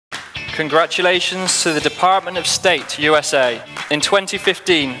Congratulations to the Department of State, USA. In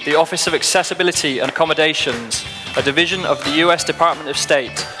 2015, the Office of Accessibility and Accommodations, a division of the US Department of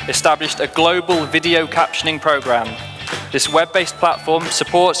State, established a global video captioning program. This web-based platform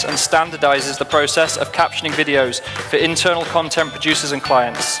supports and standardizes the process of captioning videos for internal content producers and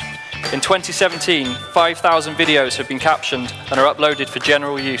clients. In 2017, 5,000 videos have been captioned and are uploaded for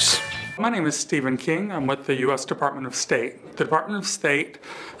general use. My name is Stephen King. I'm with the U.S. Department of State. The Department of State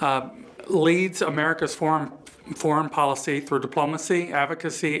leads America's foreign policy through diplomacy,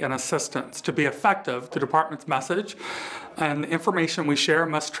 advocacy, and assistance. To be effective, the Department's message and the information we share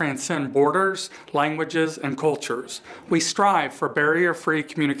must transcend borders, languages, and cultures. We strive for barrier-free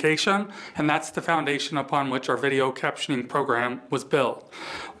communication, and that's the foundation upon which our video captioning program was built.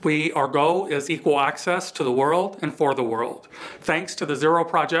 Our goal is equal access to the world and for the world. Thanks to the Zero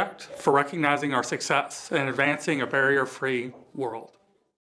Project for recognizing our success and advancing a barrier-free world.